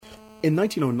In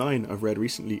 1909, I've read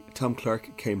recently, Tom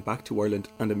Clark came back to Ireland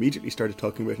and immediately started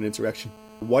talking about an insurrection.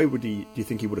 Why do you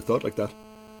think he would have thought like that?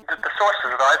 The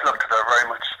sources that I've looked at are very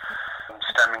much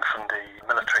stemming from the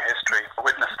military history,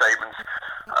 witness statements,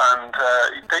 and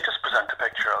they just present a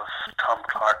picture of Tom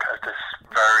Clark as this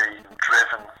very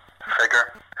driven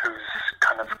figure whose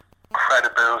kind of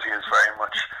credibility is very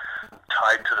much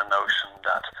tied to the notion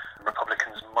that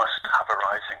Republicans must have a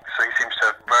rising. So he seems to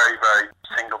have very, very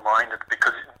single-minded,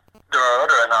 because there are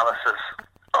other analyses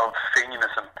of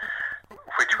Fenianism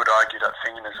which would argue that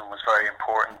Fenianism was very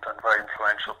important and very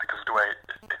influential because of the way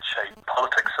it shaped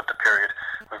politics of the period.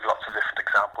 We have lots of different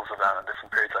examples of that in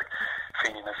different periods, like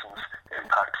Fenianism's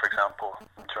impact, for example,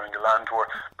 during the Land War.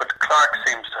 But Clark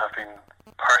seems to have been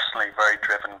personally very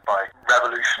driven by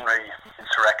revolutionary,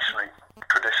 insurrectionary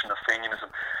tradition of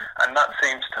Fenianism. And that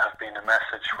seems to have been a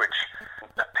message which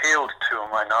appealed to a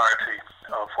minority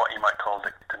of what you might call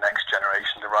the next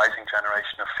generation, the rising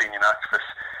generation of Fenian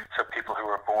activists. So people who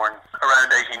were born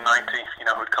around 1890,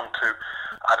 who'd come to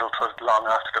adulthood long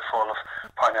after the fall of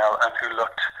Parnell, and who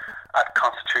looked at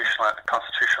constitutional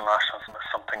nationalism as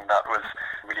something that was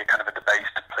really a kind of a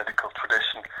debased political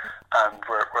tradition, and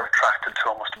were attracted to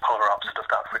almost the polar opposite of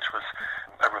that, which was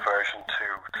a reversion to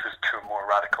a more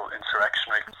radical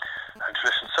insurrectionary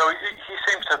tradition. So he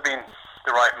seems to have been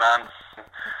the right man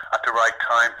at the right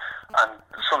time, and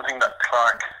something that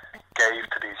Clark gave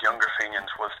to these younger Fenians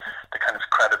was the kind of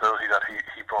credibility that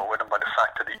he brought with him by the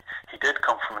fact that he did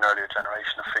come from an earlier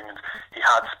generation of Fenians. He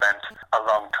had spent a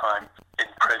long time in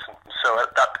prison. So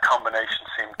that combination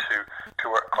seemed to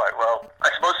work quite well. I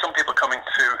suppose some people coming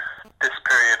to this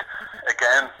period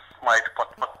again might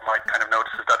kind of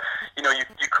notice is that,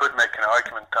 you could make an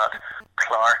argument that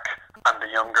Clark and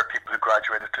the younger people who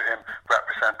graduated to him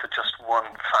represented just one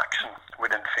faction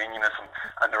within Fenianism,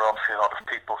 and there are obviously a lot of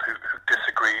people who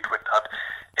disagreed with that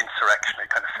insurrectionary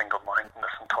kind of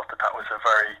single-mindedness and thought that was a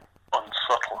very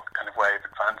unsubtle kind of way of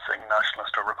advancing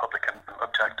nationalist or Republican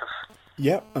objectives.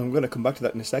 Yeah, I'm going to come back to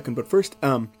that in a second, but first,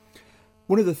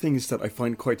 one of the things that I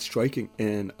find quite striking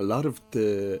in a lot of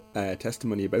the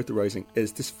testimony about the Rising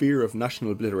is this fear of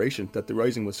national obliteration, that the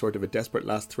Rising was sort of a desperate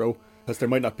last throw, because there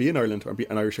might not be in Ireland or be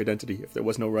an Irish identity if there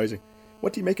was no Rising.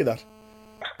 What do you make of that?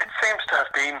 It seems to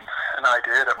have been an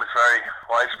idea that was very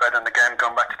widespread, and again,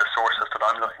 going back to the sources that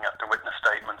I'm looking at, the witness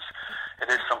statements, it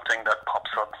is something that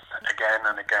pops up again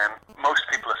and again. Most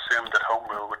people assumed that Home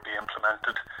Rule would be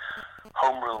implemented.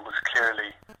 Home Rule was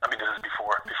clearly, this is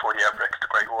before the outbreak of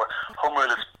the Great War, Home Rule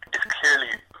is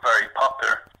clearly very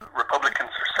popular.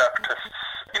 Republicans or separatists,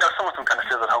 some of them kind of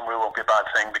feel that Home Rule won't be a bad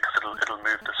thing because it'll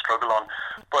move the struggle on.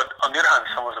 But on the other hand,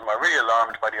 some of them are really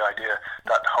alarmed by the idea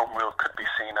that Home Rule could be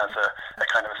seen as a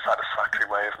kind of a satisfactory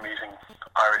way of meeting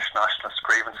Irish nationalist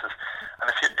grievances. And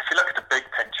if you look at the big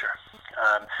picture,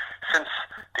 since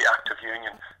the Act of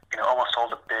Union, almost all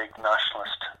the big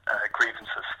nationalist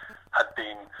grievances had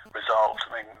been resolved.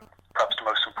 Perhaps the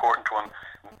most important one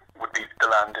would be the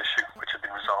land issue, which had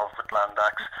been resolved with Land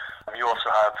Acts. You also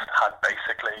have had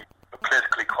basically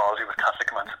political equality with Catholic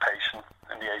emancipation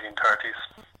in the 1830s.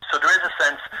 So there is a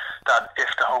sense that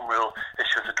if the Home Rule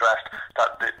issue is addressed,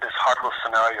 that this horrible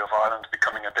scenario of Ireland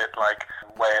becoming a bit like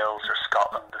Wales or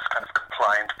Scotland, this kind of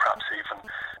compliant, perhaps even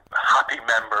happy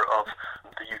member of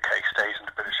the UK state and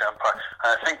the British Empire. And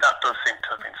I think that does seem to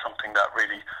have been something that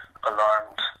really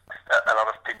alarmed a lot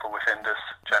of people within this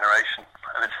generation.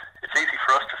 And it's easy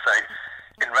for us to say,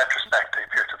 in retrospect, they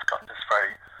appear to have got this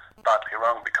very badly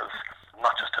wrong, because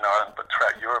not just in Ireland but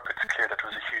throughout Europe, it's clear that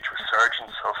there was a huge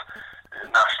resurgence of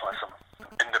nationalism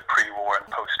in the pre-war and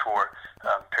post-war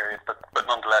period. But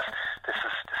nonetheless, this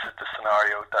is the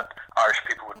scenario that Irish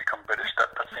people would become British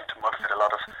that seemed to motivate a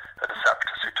lot of the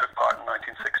separatists who took part in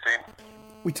 1916.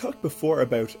 We talked before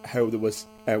about how there was,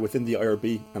 within the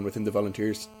IRB and within the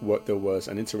Volunteers, there was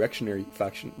an insurrectionary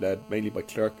faction led mainly by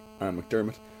Clark and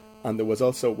McDermott, and there was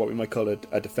also what we might call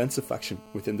a defensive faction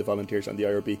within the Volunteers and the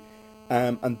IRB.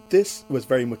 And this was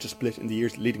very much a split in the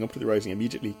years leading up to the Rising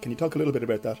immediately. Can you talk a little bit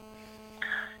about that?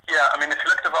 Yeah, if you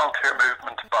look at the volunteer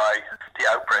movement by the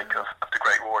outbreak of the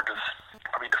Great War, there's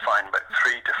probably defined about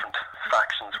three different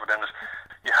factions within it.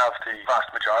 You have the vast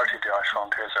majority of the Irish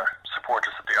Volunteers are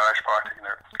supporters of the Irish Party and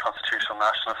they're constitutional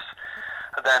nationalists.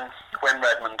 And then when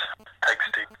Redmond takes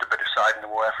the British side in the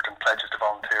war effort and pledges the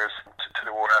volunteers to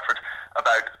the war effort,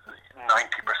 about 90%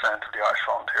 of the Irish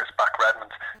Volunteers back Redmond.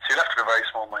 So you're left with a very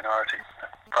small minority,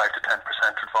 5 to 10%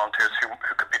 of volunteers who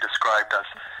could be described as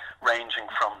ranging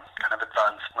from kind of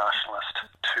advanced nationalist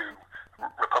to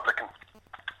Republican.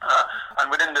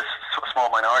 And within this small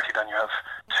minority then you have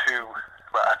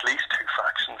at least two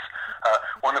factions,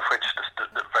 one of which,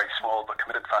 the very small but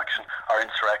committed faction, are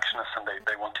insurrectionists. insurrectionists, and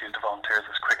they want to use the volunteers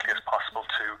as quickly as possible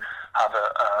to have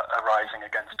a rising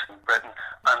against Britain.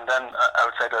 And then I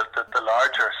would say that the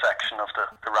larger section of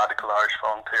the radical Irish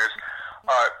volunteers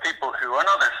are people who are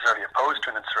not necessarily opposed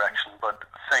to an insurrection, but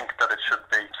think that it should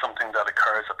be something that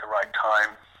occurs at the right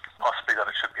time, possibly that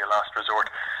it should be a last resort.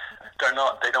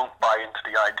 They don't buy into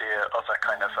the idea of a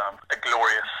kind of a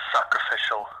glorious,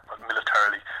 sacrificial, but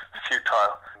militarily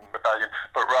futile rebellion,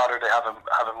 but rather they have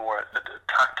a more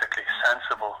tactically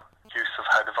sensible use of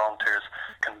how the volunteers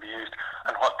can be used.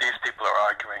 And what these people are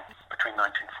arguing between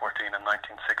 1914 and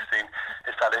 1916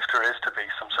 is that if there is to be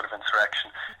some sort of insurrection,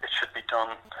 it should be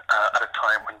done at a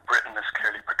time when Britain is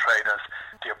clearly portrayed as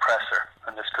the oppressor.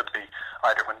 And this could be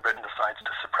either when Britain decides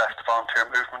to suppress the volunteer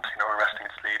movement, arresting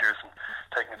its leaders and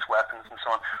taking its weapons and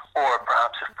so on, or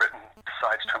perhaps if Britain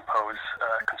decides to impose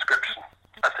conscription,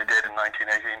 as they did in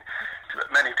 1918.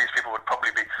 Many of these people would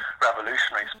probably be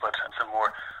revolutionaries, but it's a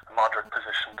more moderate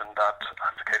position than that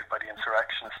advocated by the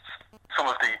insurrectionists. Some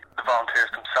of the volunteers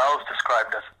themselves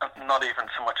described as not even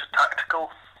so much a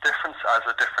tactical difference as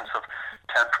a difference of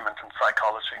temperament and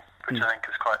psychology, which I think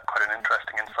is quite an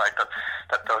interesting insight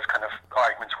that those kind of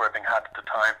arguments were being had at the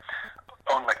time.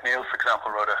 Owen McNeill, for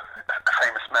example, wrote a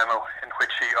famous memo in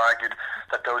which he argued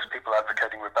that those people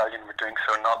advocating rebellion were doing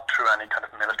so not through any kind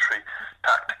of military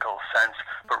tactical sense,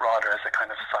 but rather as a kind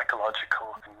of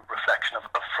psychological reflection of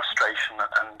frustration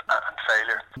and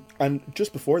failure. And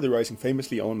just before the rising,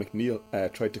 famously, Owen McNeill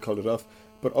tried to call it off,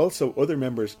 but also other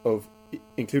members of,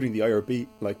 including the IRB,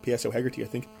 like P.S. O'Hegarty, I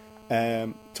think,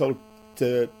 told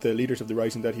the leaders of the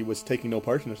rising that he was taking no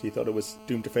part in it. He thought it was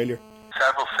doomed to failure.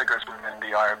 Several figures within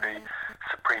the IRB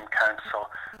Supreme Council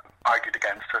argued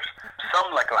against it.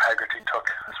 Some, like O'Hegarty, took,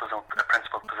 this was a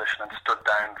principled position and stood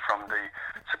down from the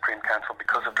Supreme Council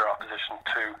because of their opposition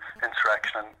to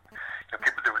insurrection. And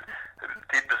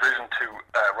the decision to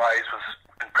rise was,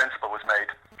 in principle, was made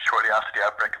shortly after the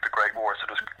outbreak of the Great War, so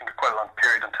there was quite a long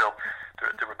period until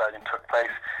the rebellion took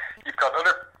place. You've got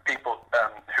other people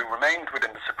who remained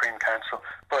within the Supreme Council,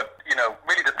 but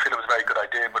really didn't feel it was a very good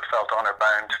idea, but felt honour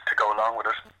bound to go along with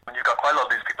it. And you've got quite a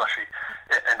lot of these people actually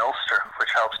in Ulster,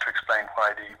 which helps to explain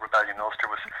why the rebellion in Ulster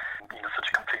was such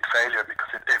a complete failure,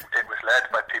 because it was led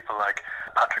by people like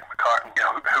Patrick McCartan,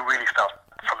 who really felt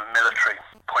from a military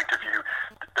point of view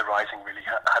the rising really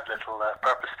had little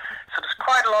purpose. So there's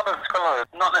quite a lot of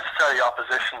not necessarily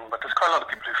opposition, but there's quite a lot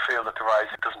of people who feel that the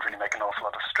rising doesn't really make an awful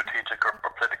lot of strategic or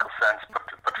political sense, but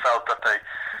felt that they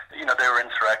were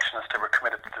insurrectionists, they were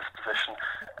committed to this position.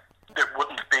 There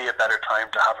wouldn't be a better time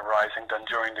to have a rising than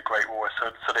during the Great War,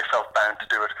 so they felt bound to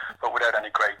do it, but without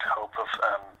any great hope of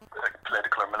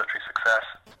political or military success.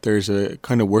 There's a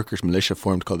kind of workers' militia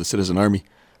formed called the Citizen Army,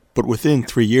 but within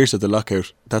 3 years of the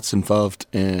lockout, that's involved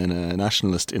in a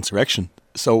nationalist insurrection.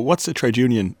 So what's a trade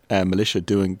union militia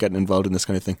doing, getting involved in this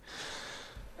kind of thing?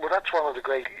 Well, that's one of the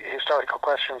great historical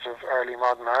questions of early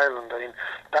modern Ireland. I mean,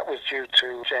 that was due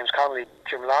to James Connolly.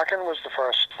 Jim Larkin was the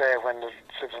first there when the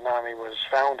Citizen Army was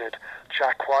founded.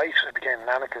 Jack White, who became an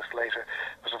anarchist later,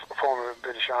 was a former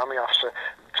British Army officer,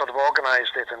 sort of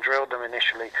organised it and drilled them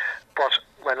initially. But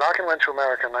when Larkin went to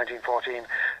America in 1914,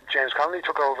 James Connolly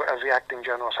took over as the acting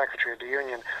General Secretary of the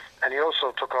Union, and he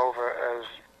also took over as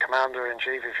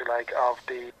Commander-in-Chief, if you like, of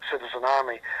the Citizen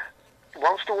Army.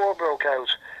 Once the war broke out,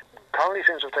 Connolly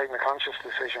seems to have taken a conscious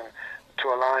decision to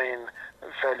align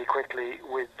fairly quickly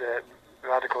with the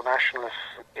radical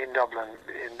nationalists in Dublin,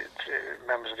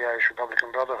 members of the Irish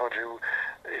Republican Brotherhood, who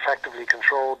effectively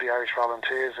controlled the Irish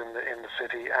volunteers in the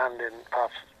city and in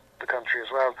parts of the country as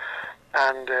well,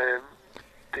 and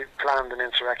they planned an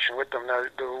insurrection with them. Now,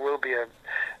 there will be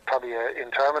probably an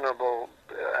interminable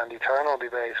and eternal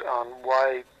debate on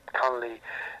why Connolly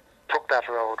took that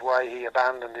road, why he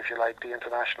abandoned, if you like, the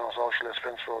international socialist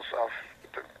principles of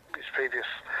his previous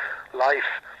life.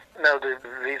 Now, the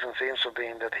reason seems to have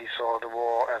been that he saw the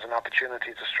war as an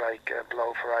opportunity to strike a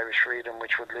blow for Irish freedom,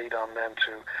 which would lead on then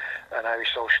to an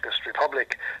Irish socialist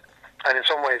republic. And in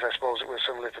some ways, I suppose it was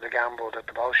similar to the gamble that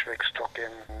the Bolsheviks took in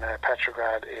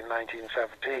Petrograd in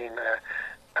 1917,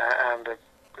 and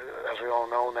as we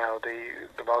all know now,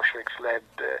 the Bolsheviks led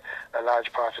a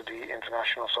large part of the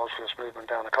international socialist movement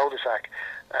down a cul-de-sac.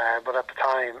 But at the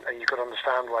time, you could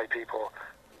understand why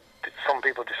some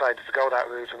people decided to go that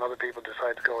route and other people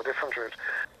decided to go a different route.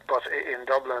 But in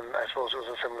Dublin, I suppose it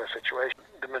was a similar situation.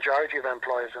 The majority of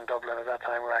employees in Dublin at that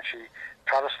time were actually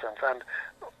Protestant, and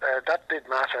that did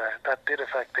matter. That did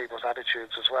affect people's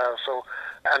attitudes as well.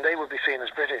 And they would be seen as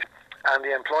British. And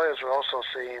the employers were also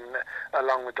seen,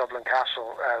 along with Dublin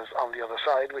Castle, as on the other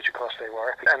side, which of course they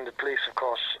were. And the police, of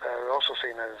course, were also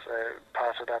seen as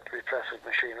part of that repressive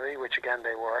machinery, which again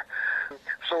they were.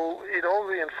 So it all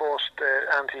reinforced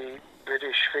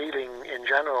anti-British feeling in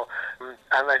general,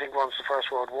 and I think once the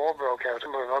First World War broke out,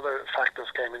 other factors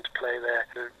came into play there.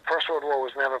 The First World War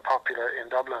was never popular in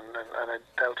Dublin, and I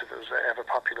doubt if it was ever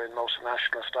popular in most of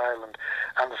nationalist Ireland,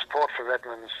 and the support for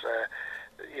Redmond's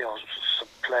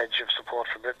pledge of support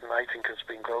for Britain, I think, has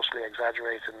been grossly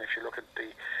exaggerated. And if you look at the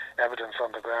evidence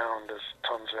on the ground, there's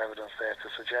tons of evidence there to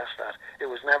suggest that it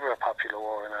was never a popular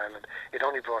war in Ireland. It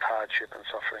only brought hardship and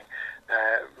suffering.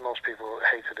 Most people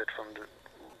hated it from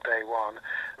day one.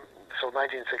 So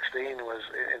 1916 was,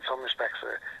 in some respects,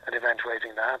 an event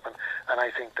waiting to happen. And I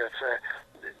think that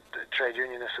the trade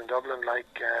unionists in Dublin,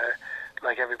 like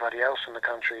everybody else in the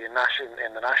country, in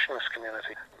the nationalist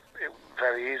community,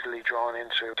 very easily drawn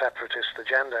into separatist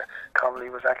agenda.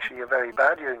 Connolly was actually a very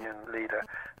bad union leader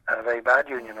and a very bad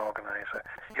union organiser.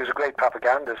 He was a great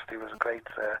propagandist, he was a great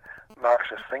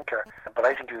Marxist thinker, but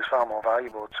I think he was far more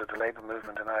valuable to the labour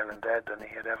movement in Ireland dead than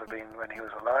he had ever been when he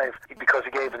was alive, because he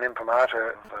gave an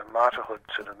imprimatur of martyrhood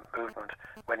to the movement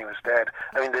when he was dead.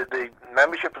 I mean, the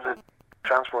membership of the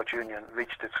Transport Union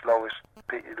reached its lowest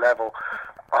level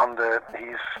under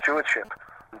his stewardship.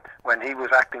 When he was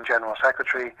acting General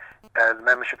Secretary, the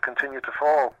membership continued to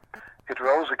fall. It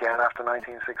rose again after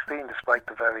 1916, despite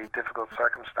the very difficult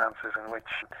circumstances in which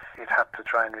it had to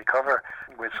try and recover,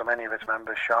 with so many of its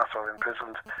members shot or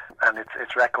imprisoned, and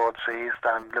its records seized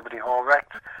and Liberty Hall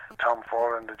wrecked. Tom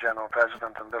Foran, the General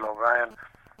President, and Bill O'Brien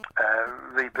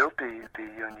rebuilt the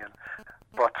union.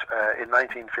 But in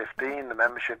 1915, the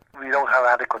membership, we don't have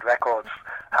adequate records,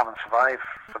 haven't survived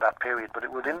for that period, but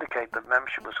it would indicate that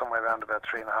membership was somewhere around about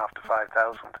 3,500 to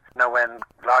 5,000. Now, when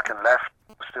Larkin left,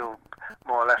 it was still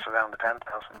more or less around the 10,000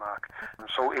 mark. And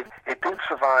so it did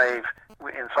survive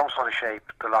in some sort of shape,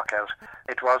 the lockout.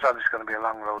 It was obviously going to be a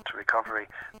long road to recovery,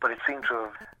 but it seemed to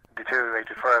have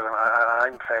deteriorated further, and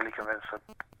I'm fairly convinced that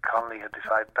Connolly had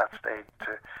decided at that stage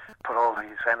to put all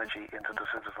his energy into the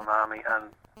Citizen Army and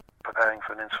preparing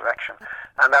for an insurrection.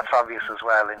 And that's obvious as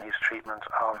well in his treatment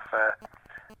of,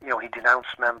 he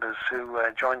denounced members who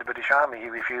joined the British Army. He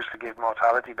refused to give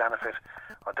mortality benefit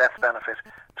or death benefit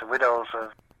to widows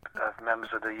of members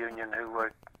of the Union who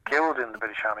were killed in the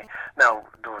British Army. Now,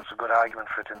 there was a good argument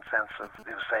for it in the sense of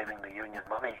he was saving the Union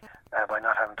money by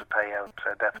not having to pay out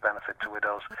death benefit to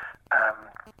widows.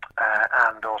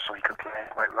 And also he could claim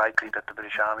quite rightly that the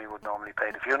British Army would normally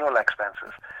pay the funeral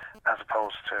expenses as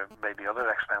opposed to maybe other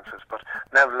expenses. But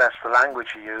nevertheless, the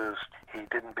language he used, he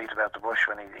didn't beat about the bush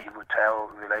when he would tell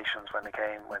relations when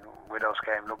widows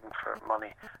came looking for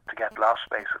money to get lost,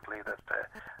 basically, that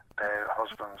their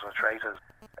husbands were traitors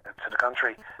to the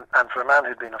country. And for a man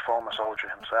who'd been a former soldier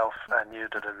himself and knew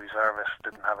that a reservist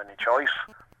didn't have any choice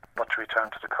but to return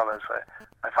to the colours,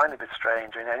 I find it a bit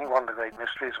strange. I think one of the great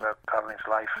mysteries about Connolly's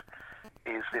life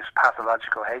is this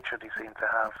pathological hatred he seemed to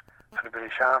have for the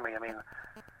British Army. I mean,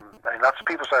 lots of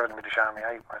people served in the British Army.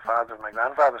 My father and my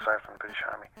grandfather served in the British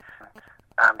Army,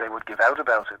 and they would give out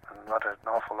about it and what an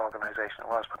awful organisation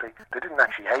it was, but they didn't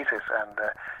actually hate it. And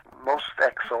most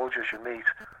ex-soldiers you meet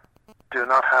do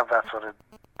not have that sort of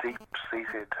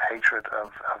deep-seated hatred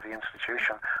of the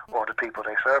institution or the people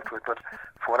they served with, but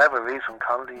for whatever reason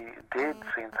Connolly did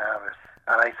seem to have it.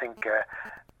 And I think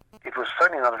it was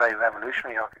certainly not a very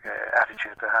revolutionary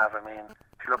attitude to have. I mean,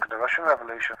 if you look at the Russian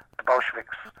Revolution, the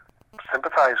Bolsheviks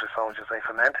sympathised with soldiers, they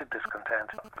fomented discontent,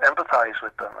 empathised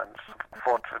with them and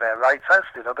fought for their rights, as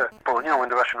did others. But in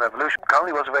the Russian Revolution,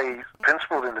 Connolly was a very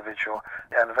principled individual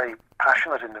and a very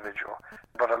passionate individual,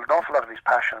 but an awful lot of his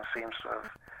passion seems to have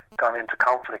gone into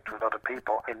conflict with other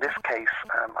people. In this case,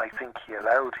 I think he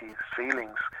allowed his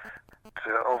feelings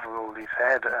to overrule his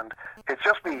head, and it'd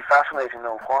just be fascinating to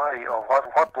know why, or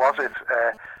what was it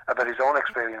about his own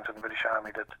experience in the British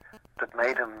Army that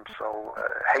made him so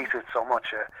hated so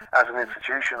much as an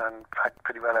institution, and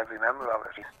pretty well every member of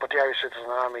it. But the Irish Citizen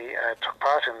Army took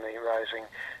part in the rising.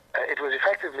 It was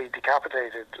effectively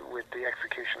decapitated with the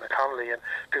execution of Connolly, and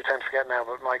people tend to forget now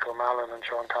about Michael Mallon and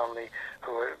Sean Connolly,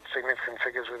 who were significant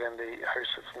figures within the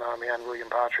Irish Citizen Army, and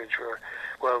William Partridge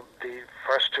the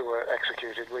first two were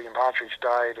executed. William Partridge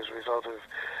died as a result of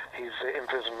his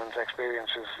imprisonment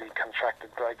experiences. He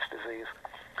contracted Bright's disease,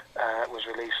 was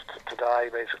released to die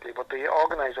basically, but the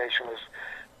organisation was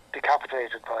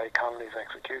decapitated by Connolly's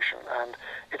execution, and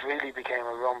it really became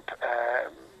a rump.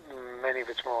 Many of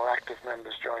its more active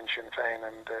members joined Sinn Féin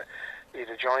and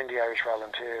either joined the Irish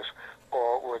Volunteers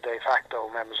or were de facto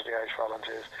members of the Irish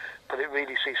Volunteers. But it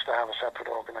really ceased to have a separate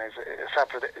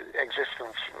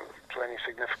existence to any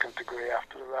significant degree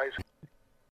after the Rising.